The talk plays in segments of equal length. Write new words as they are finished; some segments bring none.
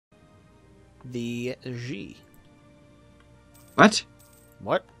the G. What?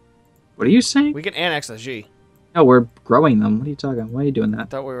 What? What are you saying? We can annex the G. No, we're growing them. What are you talking? Why are you doing I that?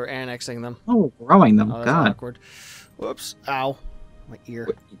 thought we were annexing them. Oh, we're growing them. Oh, that's God. awkward. Whoops. Ow. My ear.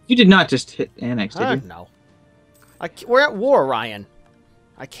 You did not just hit annex, did you? No. We're at war, Ryan.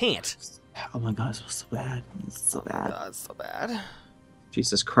 I can't. Oh my God, it's so bad. It's so bad. God, it's so bad.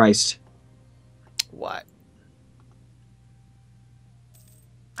 Jesus Christ. What?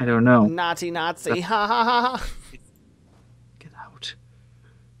 I don't know. Nazi. Ha ha ha ha. Get out.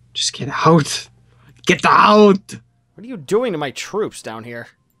 Just get out. Get out! What are you doing to my troops down here?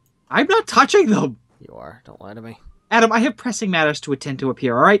 I'm not touching them. You are. Don't lie to me. Adam, I have pressing matters to attend to up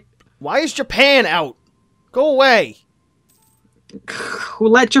here, alright? Why is Japan out? Go away. Who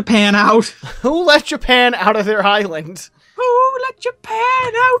let Japan out? Who let Japan out of their island? Who let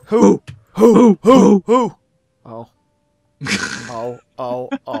Japan out? Who? Who? Oh. Oh.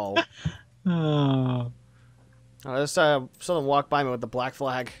 Oh. Oh, there's someone walked by me with the black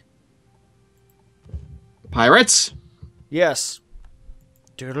flag. Pirates? Yes.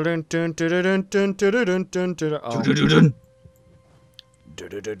 Oh. And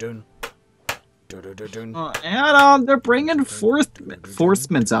they're bringing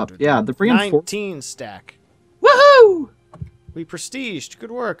forcements up. Yeah, they're bringing 19 stack. Woohoo! We prestiged.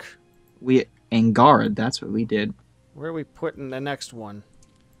 Good work. We Angared. That's what we did. Where are we putting the next one?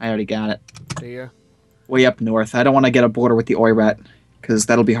 I already got it. Do you? Way up north. I don't want to get a border with the Oirat, because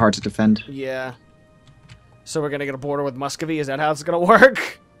that'll be hard to defend. Yeah. So we're gonna get a border with Muscovy? Is that how it's gonna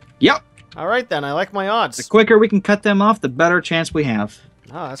work? Yep. Alright then, I like my odds. The quicker we can cut them off, the better chance we have.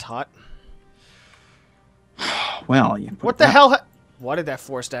 Oh, that's hot. Well, what the hell? Why did that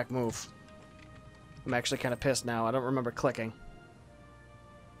 4-stack move? I'm actually kind of pissed now. I don't remember clicking.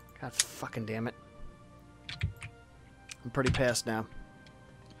 God fucking damn it. I'm pretty pissed now.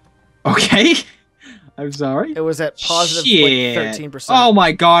 Okay. I'm sorry. It was at positive Shit. like 13%. Oh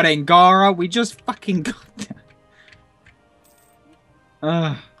my God, Angara, we just fucking got that.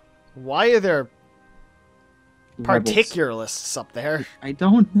 Why are there Rebels. particularists up there? I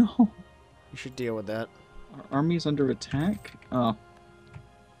don't know. You should deal with that. Our army's under attack? Oh.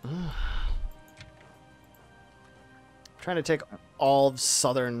 Trying to take all of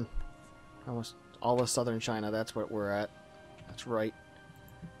southern, almost all of southern China. That's what we're at. That's right.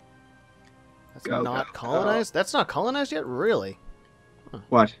 That's not colonized? That's not colonized yet? Really? Huh.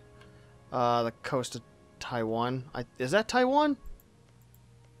 What? The coast of Taiwan. Is that Taiwan?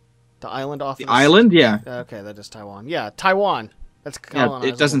 The island off the island? Yeah. Okay, that is Taiwan. Yeah, Taiwan. That's colonized.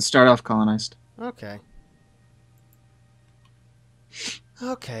 Yeah, it doesn't start off colonized. Okay.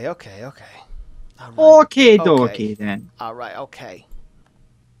 Okay. All right. Okay, dokie then. Alright, okay.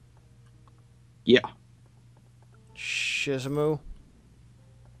 Yeah. Shizumu.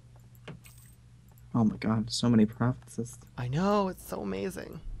 Oh my God, so many provinces. I know, it's so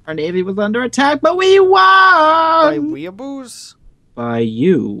amazing. Our navy was under attack, but we won! By weeaboos? By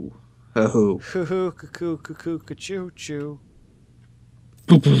you. Ho-ho. Hoo-hoo, cuckoo, cuckoo, ka-choo, choo.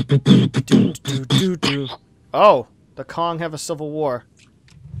 Oh, the Qing have a civil war.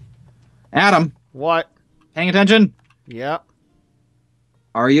 Adam. What? Paying attention? Yeah.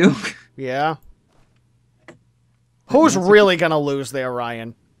 Are you? Yeah. Who's really gonna lose there,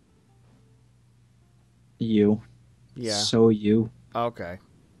 Ryan? You. Yeah. So you. Okay.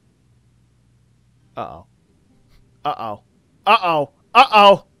 Uh-oh. Uh-oh. Uh-oh.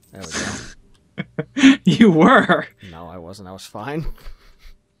 Uh-oh! There we go. You were. No, I wasn't. I was fine.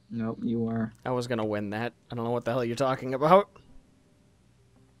 Nope, you were. I was gonna win that. I don't know what the hell you're talking about.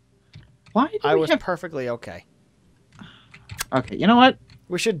 Why do I we was have... perfectly okay. Okay, you know what?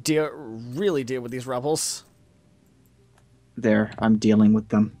 We should really deal with these rebels. There, I'm dealing with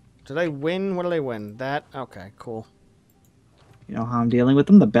them. Did I win? What did I win? That? Okay, cool. You know how I'm dealing with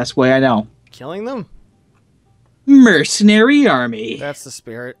them? The best way I know. Killing them? Mercenary army. That's the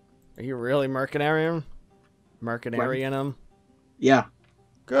spirit. Are you really mercenary? Mercenary-ing them? Yeah.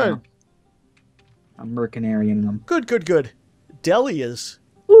 Good. I'm mercenary-ing them. Good. Delias.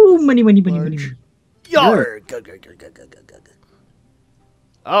 Ooh, money. Yar! Good.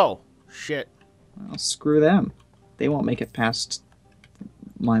 Oh, shit. Well, screw them. They won't make it past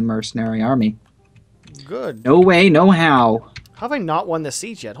my mercenary army. Good. No way, no how. How have I not won the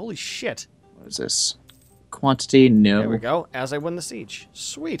siege yet? Holy shit. What is this? Quantity? No. There we go. As I win the siege.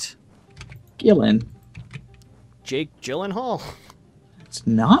 Sweet. Gillen. Jake Gyllenhaal. It's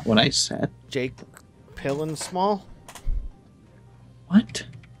not what I said. Jake Pillin Small. What?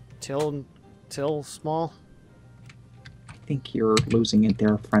 Till Small. I think you're losing it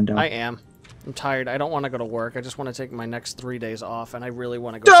there, friendo. I am. I'm tired. I don't want to go to work. I just want to take my next 3 days off, and I really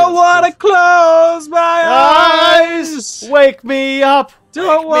want to go. Don't want to close my eyes. Wake me up.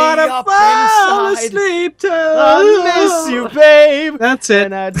 Don't want to fall asleep till I miss you, babe. That's it.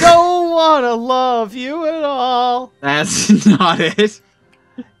 And I don't want to love you at all. That's not it.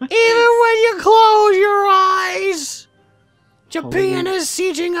 Even when you close your eyes, Japan is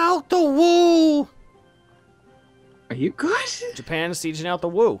sieging out the woo. Are you good? Japan is sieging out the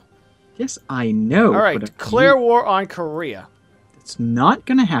woo. Yes, I know. All right, declare war on Korea. It's not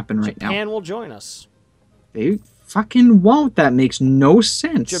going to happen right now. Japan will join us. They fucking won't. That makes no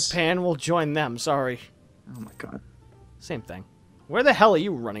sense. Japan will join them. Sorry. Oh my god. Same thing. Where the hell are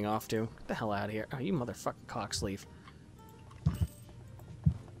you running off to? Get the hell out of here. Oh, you motherfucking cocksleeve.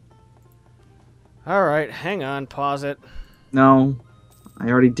 All right, hang on. Pause it. No, I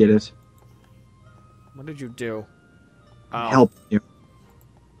already did it. What did you do? Oh. Help you.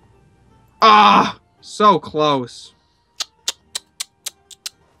 Ah, so close.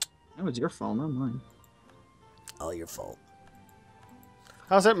 That was your fault, not mine. All your fault.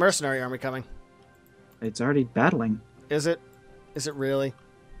 How's that mercenary army coming? It's already battling. Is it? Is it really?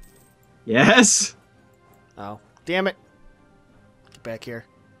 Yes. Oh, damn it. Get back here.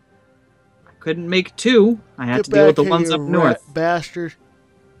 I couldn't make two. I had to deal with the ones up north. Bastard.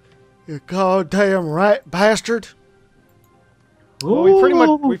 You goddamn rat bastard. Well,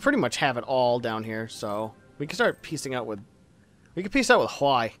 we pretty much have it all down here, so we can start piecing out with. We can piece out with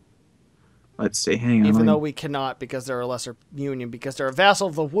Hawaii. Let's see. Hang on. Even though we cannot, because they're a lesser union, because they're a vassal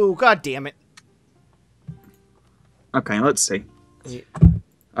of the Wu. God damn it. Okay, let's see. We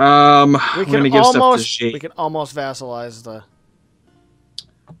I'm gonna give stuff to Xi. We can almost vassalize the.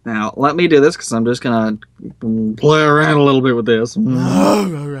 Now let me do this because I'm just gonna play around a little bit with this. We're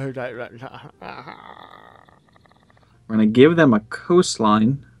gonna give them a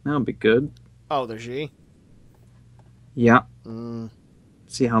coastline. That'll be good. Oh, the Xi. Yeah.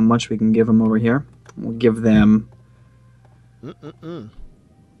 See how much we can give them over here. We'll give them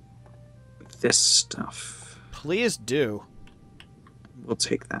this stuff. Please do. We'll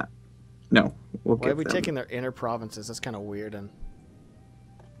take that. No, we'll Why give are we them. taking their inner provinces? That's kind of weird, and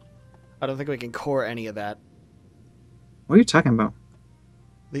I don't think we can core any of that. What are you talking about?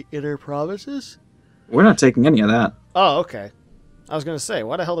 The inner provinces? We're not taking any of that. Oh, okay. I was gonna say,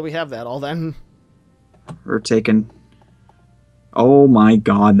 why the hell do we have that all then? We're taking. Oh my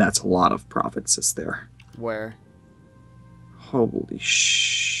god, that's a lot of provinces there. Where? Holy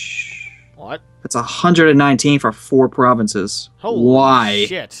sh! What? That's 119 for 4 provinces. Holy Why?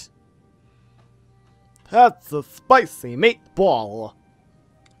 shit. That's a spicy meatball.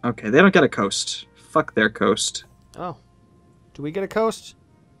 Okay, they don't get a coast. Fuck their coast. Oh. Do we get a coast?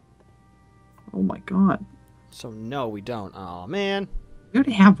 Oh my god. So no, we don't. Oh man. We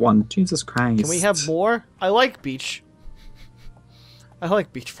already have one. Jesus Christ. Can we have more? I like beach. I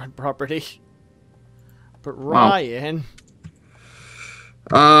like beachfront property. But Ryan.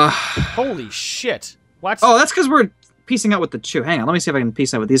 Holy shit. What? Oh, that's because we're piecing out with the Chu. Hang on, let me see if I can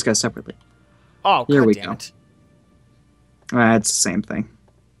piece out with these guys separately. Oh, here we damn go. it. It's the same thing.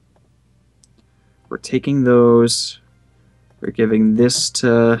 We're taking those. We're giving this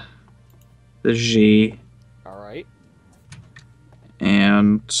to the Xi. Alright.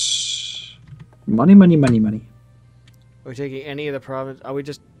 And money, money, money, money. Are we taking any of the province? Are we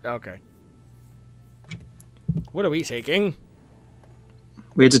just... Okay. What are we taking?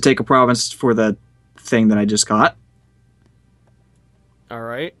 We had to take a province for the thing that I just got.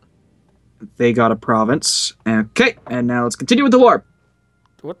 Alright. They got a province. Okay, and now let's continue with the war.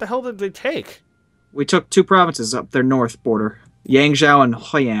 What the hell did they take? We took 2 provinces up their north border. Yangzhou and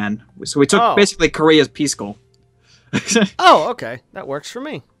Huiyan. So we took basically Korea's peace goal. Oh, okay. That works for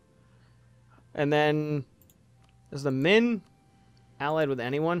me. And then... Is the Min allied with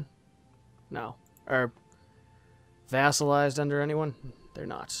anyone? No. Or vassalized under anyone? They're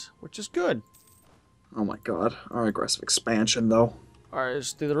not. Which is good. Oh my god. Our aggressive expansion, though. Alright,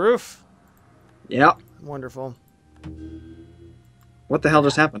 is through the roof? Yeah. Wonderful. What the hell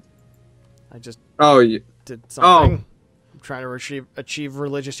just happened? I just did something. I'm trying to achieve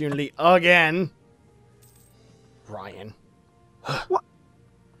religious unity again. Ryan. What?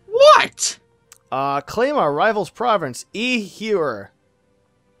 What? Claim our rival's province, Hewer.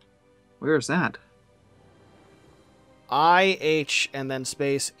 Where's that? I-H and then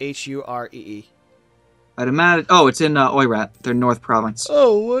space H-U-R-E-E. I'd imagine... Oh, it's in Oirat, their north province.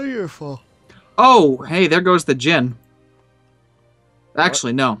 Oh, wonderful. Oh, hey, there goes the Jin.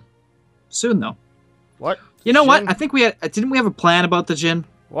 Actually, no. Soon, though. What? You know what? I think we had... Didn't we have a plan about the Jin?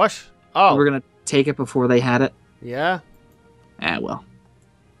 What? Oh. We were going to take it before they had it. Yeah? Ah, well.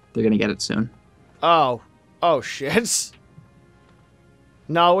 They're gonna get it soon. Oh. Oh, shit.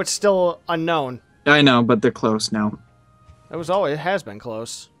 No, it's still unknown. I know, but they're close now. It has been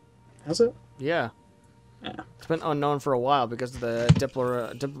close. Has it? Yeah. Yeah. It's been unknown for a while because of the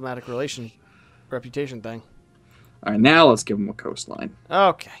diplomatic reputation thing. All right, now let's give them a coastline.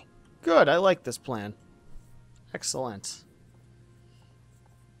 Okay. Good. I like this plan. Excellent.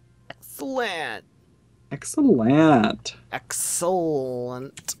 Excellent. Excellent.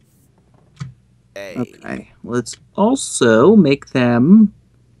 Excellent. Okay, let's also make them...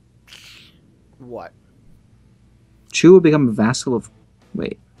 What? Chu will become a vassal of...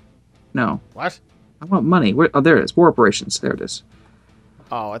 Wait. No. What? I want money. Where... Oh, there it is. War operations. There it is.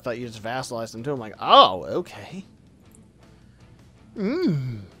 Oh, I thought you just vassalized them too. I'm like, oh, okay.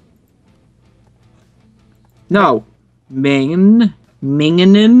 No.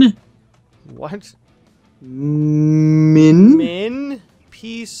 Mingenen. What? Min.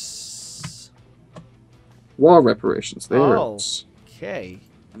 Peace. War reparations. There Oh. it is. Okay.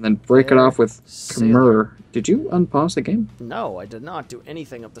 And then break it off with Sailor. Khmer. Did you unpause the game? No, I did not do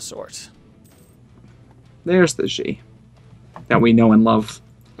anything of the sort. There's the G that we know and love.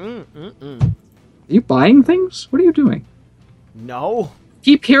 Are you buying things? What are you doing? No.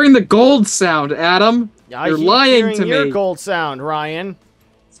 Keep hearing the gold sound, Adam. You're lying to me. Your gold sound, Ryan.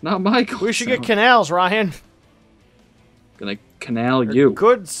 It's not my gold We should sound. get canals, Ryan. Gonna canal you.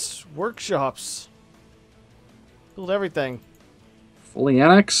 Goods workshops. Build everything. Fully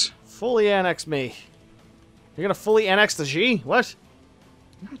annex? Fully annex me. You're gonna fully annex the G? What?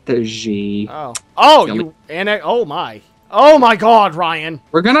 Not the G. Oh. Oh, you annex. Oh my. Oh my God, Ryan.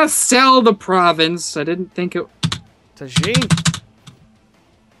 We're gonna sell the province. I didn't think it. To G?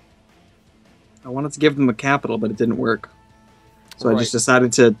 I wanted to give them a capital, but it didn't work. So Right. I just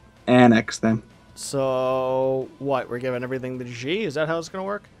decided to annex them. So what? We're giving everything to G? Is that how it's gonna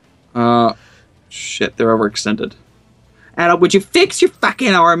work? Shit, they're overextended. Adam, would you fix your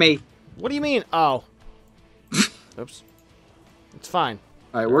fucking army? What do you mean? Oh. Oops. It's fine.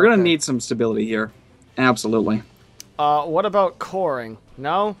 Alright, we're gonna need some stability here. Absolutely. What about coring?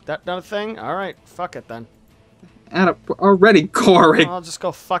 No? That not a thing? Alright, fuck it then. Adam, we're already coring. I'll just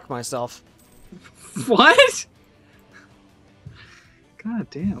go fuck myself. What? God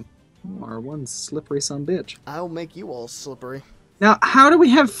damn. You are one slippery son bitch. I'll make you all slippery. Now, how do we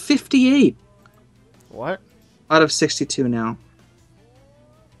have 58? What? Out of 62 now.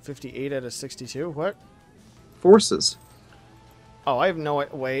 58 out of 62? What? Forces. Oh, I have no...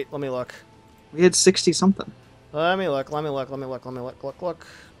 Wait, let me look. We had 60-something. Let me look. Look.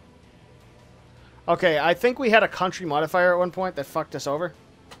 Okay, I think we had a country modifier at one point that fucked us over.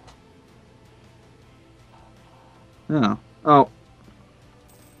 Oh. Oh.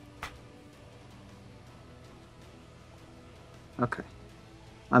 Okay.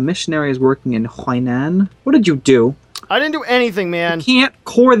 A missionary is working in Huainan. What did you do? I didn't do anything, man. You can't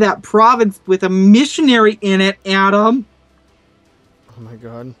core that province with a missionary in it, Adam. Oh my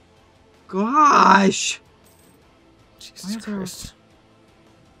God. Gosh. Jesus Christ.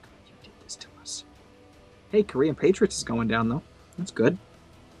 You did this to us. Hey, Korean Patriots is going down, though. That's good.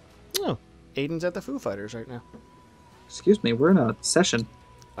 Oh, Aiden's at the Foo Fighters right now. Excuse me, we're in a session.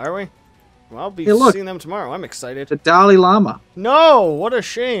 Are we? Well, I'll be Hey, look. seeing them tomorrow. I'm excited. The Dalai Lama. No! What a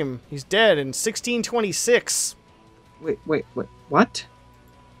shame. He's dead in 1626. Wait. What?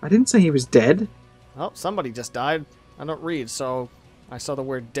 I didn't say he was dead. Well, somebody just died. I don't read, so I saw the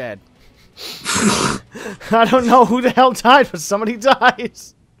word dead. I don't know who the hell died, but somebody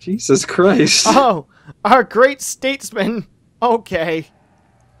dies. Jesus Christ. Oh, our great statesman. Okay.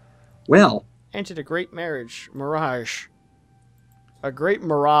 Well. Entered a great mirage. A great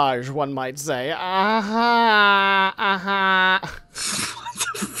mirage, one might say. Aha, aha. What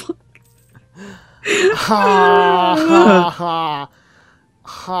the fuck? Ha, ha, ha.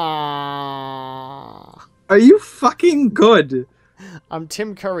 Ha. Are you fucking good? I'm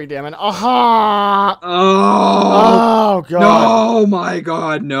Tim Curry, damn it. Aha! Oh, Oh, God. No, my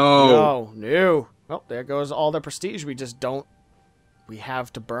God, no. No. Well, there goes all the prestige we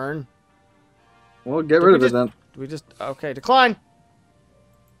have to burn. Well, get rid of it then. Okay, decline.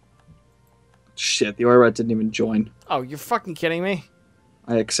 Shit, the Oirat didn't even join. Oh, you're fucking kidding me?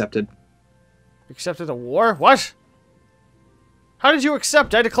 I accepted. You accepted the war? What? How did you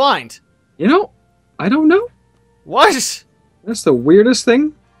accept? I declined. You know, I don't know. What? That's the weirdest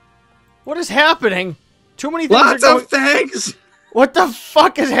thing. What is happening? Too many things Lots are of things! What the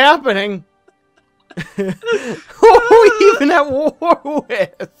fuck is happening? Who are we even at war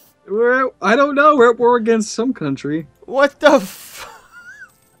with? I don't know. We're at war against some country. What the f...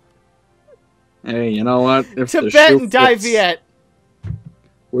 Hey, you know what? If Tibet and Diviet.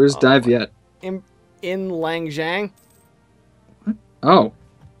 Where's Dive Yet? In Langzhang. Oh.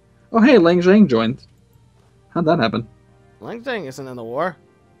 Oh, hey, Lang Zhang joined. How'd that happen? Langzhang isn't in the war.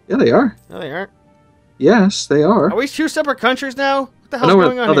 Yeah, they are. No, they aren't. Yes, they are. Are we two separate countries now? What the hell's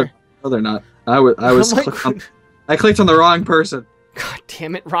going on here? No, they're not. I was I clicked on the wrong person. God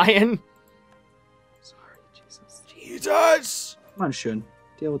damn it, Ryan. Sorry, Jesus. Jesus! Come on, Shun.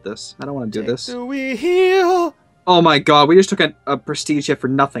 Deal with this. I don't want to do this. Do we heal? Oh my god, we just took a prestige hit for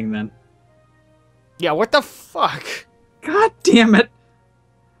nothing then. Yeah, what the fuck? God damn it.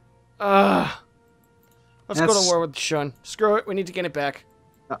 Let's go to war with Shun. Screw it, we need to get it back.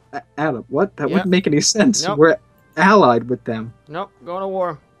 Adam, what? That wouldn't make any sense. Nope. We're allied with them. Nope, going to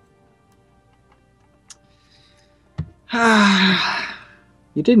war.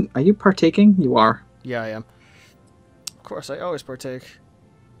 You didn't. Are you partaking? You are. Yeah, I am. Of course, I always partake.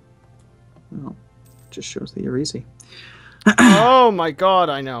 Oh, just shows that you're easy. Oh my god,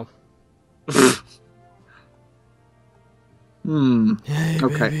 I know. Hey,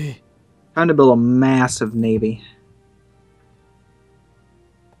 okay. baby. Time to build a massive navy.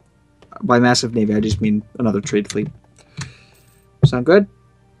 By massive navy, I just mean another trade fleet. Sound good?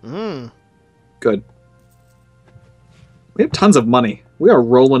 Good. We have tons of money. We are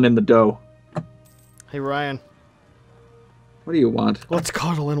rolling in the dough. Hey, Ryan. What do you want? Let's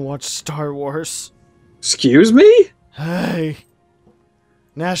cuddle and watch Star Wars. Excuse me? Hey.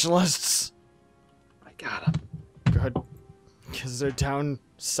 Nationalists. I got him. Good. Because they're down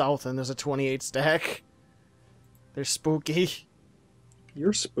south and there's a 28 stack. They're spooky.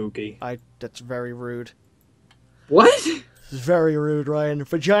 You're spooky. That's very rude. What? It's very rude, Ryan.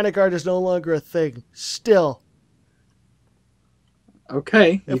 Vagina guard is no longer a thing. Still.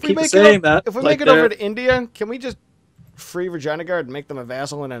 Okay. If You we keep saying that. If we make it over to India, can we just free Vagina guard and make them a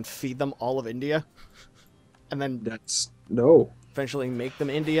vassal and then feed them all of India? And then no. Eventually make them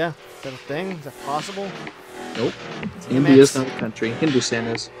India? Is that a thing? Is that possible? Nope. India is not a country. Hindustan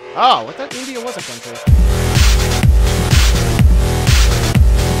is. Oh, I thought India was a country.